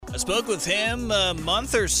I spoke with him a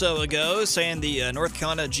month or so ago saying the North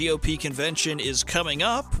Carolina GOP Convention is coming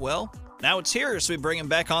up. Well, now it's here, so we bring him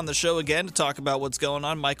back on the show again to talk about what's going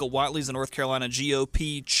on. Michael Whatley's the North Carolina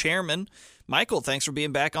GOP Chairman. Michael, thanks for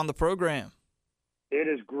being back on the program. It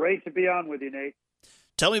is great to be on with you, Nate.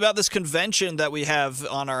 Tell me about this convention that we have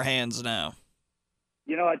on our hands now.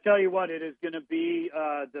 You know, I tell you what, it is going to be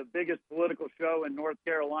the biggest political show in North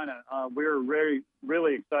Carolina. We're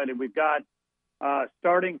really excited. We've got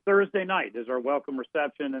starting Thursday night is our welcome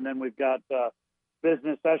reception, and then we've got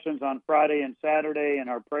business sessions on Friday and Saturday and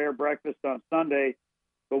our prayer breakfast on Sunday.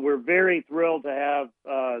 But we're very thrilled to have,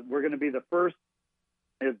 we're going to be the first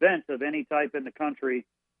event of any type in the country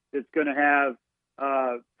that's going to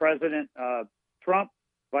have President Trump,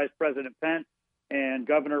 Vice President Pence, and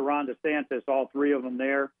Governor Ron DeSantis, all three of them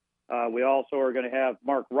there. We also are going to have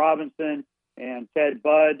Mark Robinson and Ted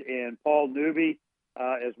Budd and Paul Newby,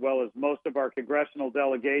 as well as most of our congressional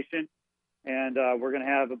delegation. And we're going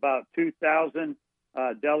to have about 2,000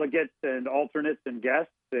 delegates and alternates and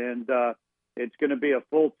guests. And it's going to be a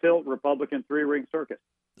full tilt Republican three-ring circus.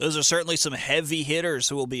 Those are certainly some heavy hitters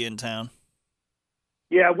who will be in town.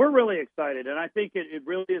 Yeah, we're really excited. And I think it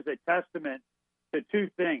really is a testament to two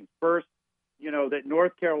things. First, you know, that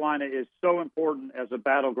North Carolina is so important as a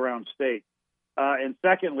battleground state. And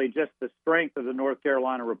secondly, just the strength of the North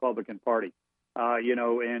Carolina Republican Party. You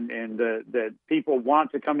know, and that people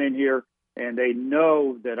want to come in here, and they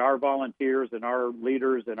know that our volunteers and our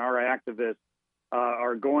leaders and our activists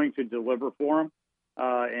are going to deliver for them,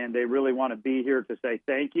 and they really want to be here to say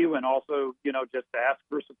thank you and also, you know, just to ask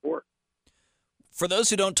for support. For those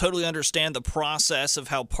who don't totally understand the process of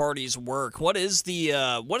how parties work, what's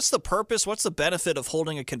the purpose, what's the benefit of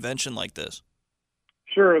holding a convention like this?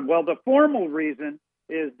 Sure. Well, the formal reason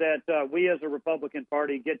is that we as a Republican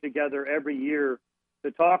Party get together every year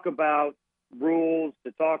to talk about rules,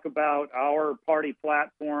 to talk about our party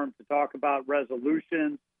platform, to talk about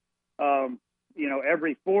resolutions. You know,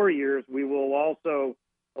 every 4 years we will also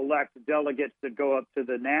elect delegates that go up to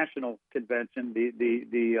the national convention,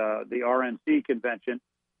 the RNC convention.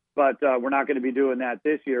 But we're not going to be doing that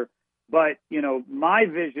this year. But, you know, my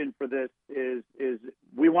vision for this is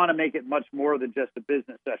we want to make it much more than just a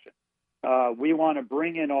business session. We want to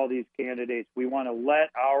bring in all these candidates. We want to let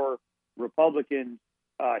our Republicans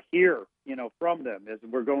hear, you know, from them as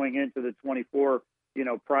we're going into the 24, you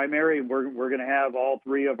know, primary. We're going to have all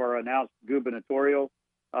three of our announced gubernatorial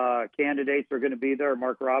candidates are going to be there: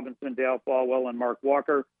 Mark Robinson, Dale Falwell, and Mark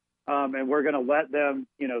Walker. And we're going to let them,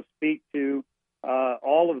 you know, speak to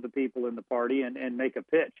all of the people in the party and make a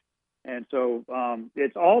pitch. And so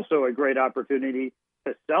it's also a great opportunity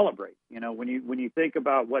to celebrate. You know, when you think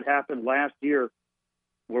about what happened last year,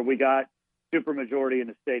 where we got supermajority in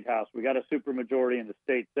the state house, we got a supermajority in the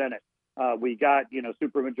state senate, we got, you know,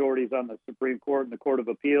 supermajorities on the Supreme Court and the Court of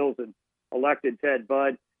Appeals, and elected Ted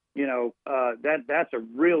Budd. You know, that's a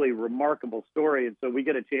really remarkable story, and so we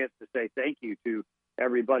get a chance to say thank you to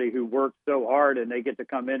everybody who worked so hard, and they get to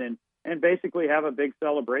come in and basically have a big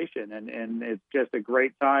celebration, and it's just a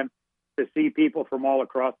great time to see people from all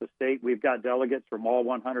across the state. We've got delegates from all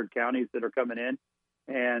 100 counties that are coming in,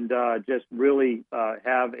 and just really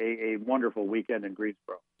have a wonderful weekend in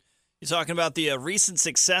Greensboro. You're talking about the recent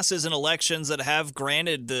successes in elections that have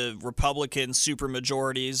granted the Republican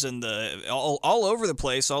supermajorities and all over the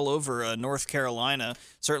place, all over North Carolina,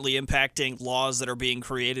 certainly impacting laws that are being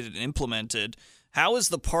created and implemented. How is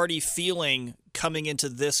the party feeling coming into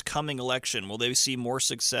this coming election? Will they see more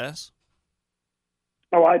success?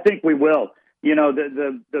 Oh, I think we will. You know,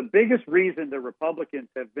 the biggest reason the Republicans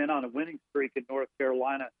have been on a winning streak in North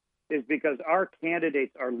Carolina is because our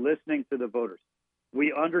candidates are listening to the voters.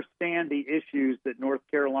 We understand the issues that North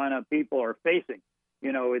Carolina people are facing.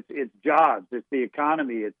 You know, it's jobs, it's the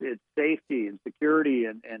economy, it's safety and security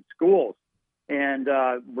and schools. And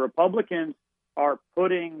Republicans are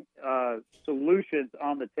putting solutions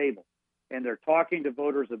on the table, and they're talking to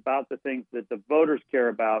voters about the things that the voters care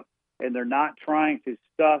about, and they're not trying to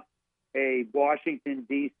stuff a Washington,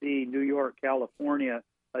 D.C., New York, California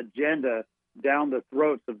agenda down the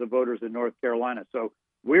throats of the voters in North Carolina. So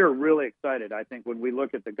we're really excited. I think when we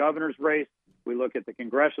look at the governor's race, we look at the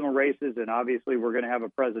congressional races, and obviously we're going to have a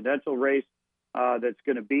presidential race that's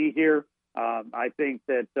going to be here. I think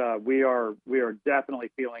that we are definitely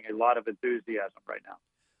feeling a lot of enthusiasm right now.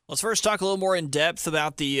 Let's first talk a little more in depth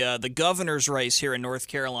about the governor's race here in North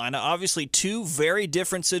Carolina. Obviously, two very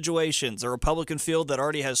different situations. A Republican field that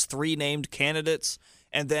already has three named candidates,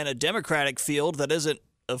 and then a Democratic field that isn't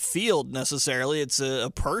a field necessarily. It's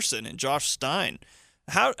a person in Josh Stein.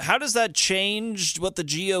 How does that change what the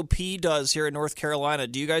GOP does here in North Carolina?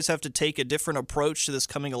 Do you guys have to take a different approach to this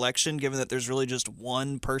coming election, given that there's really just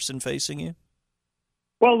one person facing you?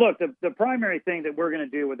 Well, look, the primary thing that we're going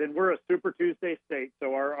to do within, we're a Super Tuesday state,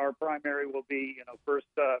 so our primary will be first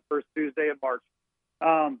Tuesday of March,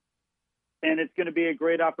 and it's going to be a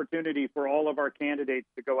great opportunity for all of our candidates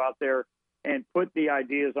to go out there and put the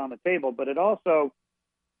ideas on the table. But it also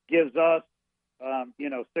gives us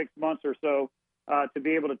 6 months or so to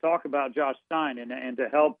be able to talk about Josh Stein and to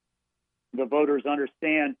help the voters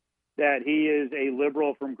understand that he is a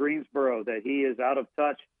liberal from Greensboro, that he is out of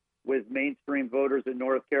touch with mainstream voters in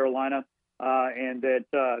North Carolina, and that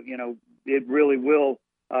it really will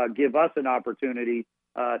give us an opportunity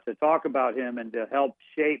to talk about him and to help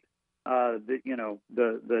shape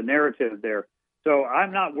the narrative there. So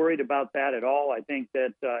I'm not worried about that at all. I think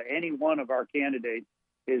that any one of our candidates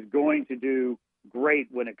is going to do great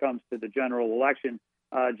when it comes to the general election,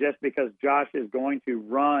 just because Josh is going to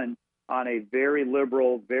run on a very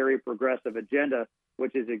liberal, very progressive agenda,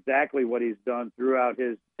 which is exactly what he's done throughout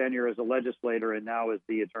his tenure as a legislator and now as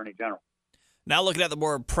the Attorney General. Now looking at the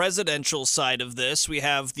more presidential side of this, we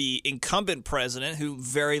have the incumbent president, who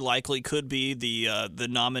very likely could be the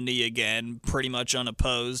nominee again, pretty much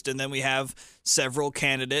unopposed. And then we have several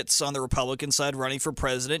candidates on the Republican side running for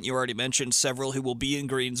president. You already mentioned several who will be in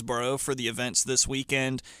Greensboro for the events this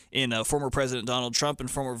weekend in former President Donald Trump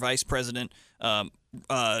and former Vice President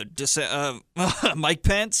Mike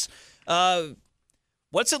Pence.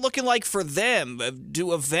 What's it looking like for them?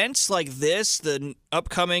 Do events like this, the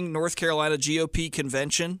upcoming North Carolina GOP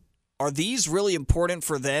Convention, are these really important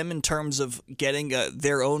for them in terms of getting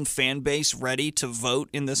their own fan base ready to vote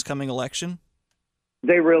in this coming election?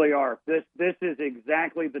 They really are. This is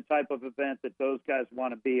exactly the type of event that those guys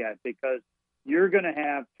want to be at, because you're going to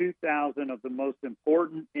have 2,000 of the most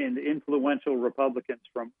important and influential Republicans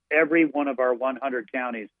from every one of our 100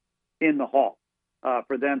 counties in the hall.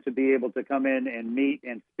 For them to be able to come in and meet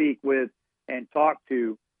and speak with and talk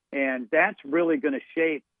to. And that's really going to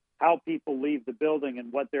shape how people leave the building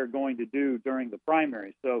and what they're going to do during the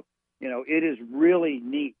primary. So, it is really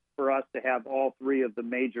neat for us to have all three of the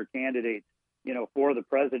major candidates, for the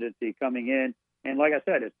presidency coming in. And like I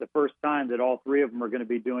said, it's the first time that all three of them are going to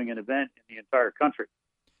be doing an event in the entire country.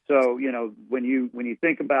 So, when you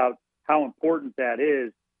think about how important that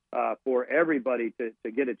is for everybody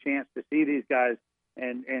to get a chance to see these guys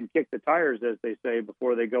and kick the tires, as they say,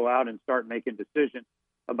 before they go out and start making decisions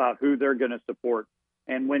about who they're going to support.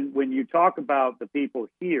 And when you talk about the people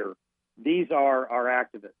here, these are our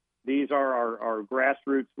activists. These are our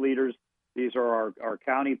grassroots leaders. These are our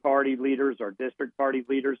county party leaders, our district party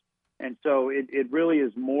leaders. And so it really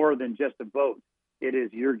is more than just a vote. It is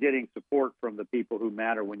you're getting support from the people who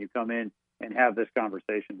matter when you come in and have this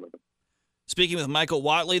conversation with them. Speaking with Michael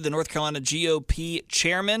Whatley, the North Carolina GOP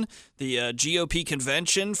Chairman, the GOP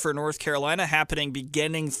Convention for North Carolina happening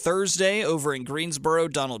beginning Thursday over in Greensboro.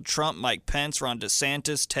 Donald Trump, Mike Pence, Ron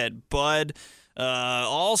DeSantis, Ted Budd,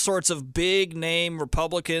 all sorts of big-name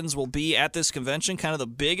Republicans will be at this convention, kind of the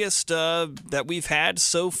biggest that we've had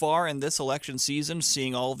so far in this election season,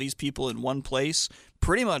 seeing all of these people in one place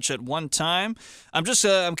pretty much at one time. I'm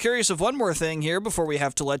curious of one more thing here before we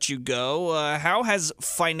have to let you go. How has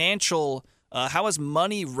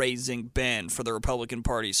money raising been for the Republican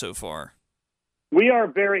Party so far? We are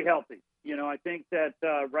very healthy. I think that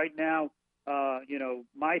right now,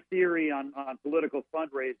 my theory on political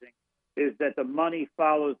fundraising is that the money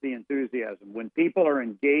follows the enthusiasm. When people are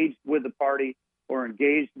engaged with the party or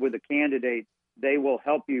engaged with a candidate, they will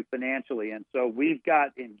help you financially. And so we've got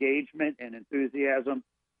engagement and enthusiasm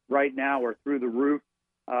right now are through the roof.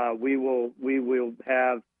 We will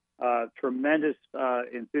have tremendous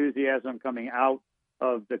enthusiasm coming out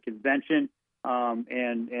of the convention.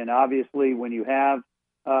 And obviously when you have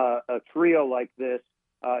a trio like this,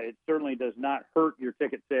 it certainly does not hurt your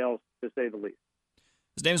ticket sales, to say the least.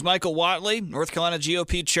 His name's Michael Whatley, North Carolina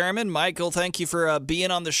GOP Chairman. Michael, thank you for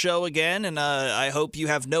being on the show again, and I hope you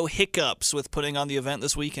have no hiccups with putting on the event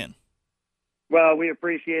this weekend. Well, we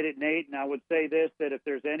appreciate it, Nate, and I would say this, that if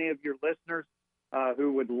there's any of your listeners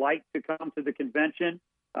who would like to come to the convention,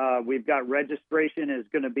 we've got registration is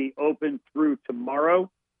going to be open through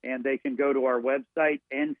tomorrow, and they can go to our website,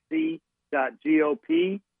 nc.gop,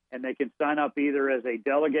 and they can sign up either as a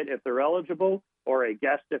delegate if they're eligible or a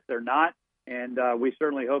guest if they're not. And we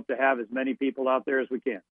certainly hope to have as many people out there as we can.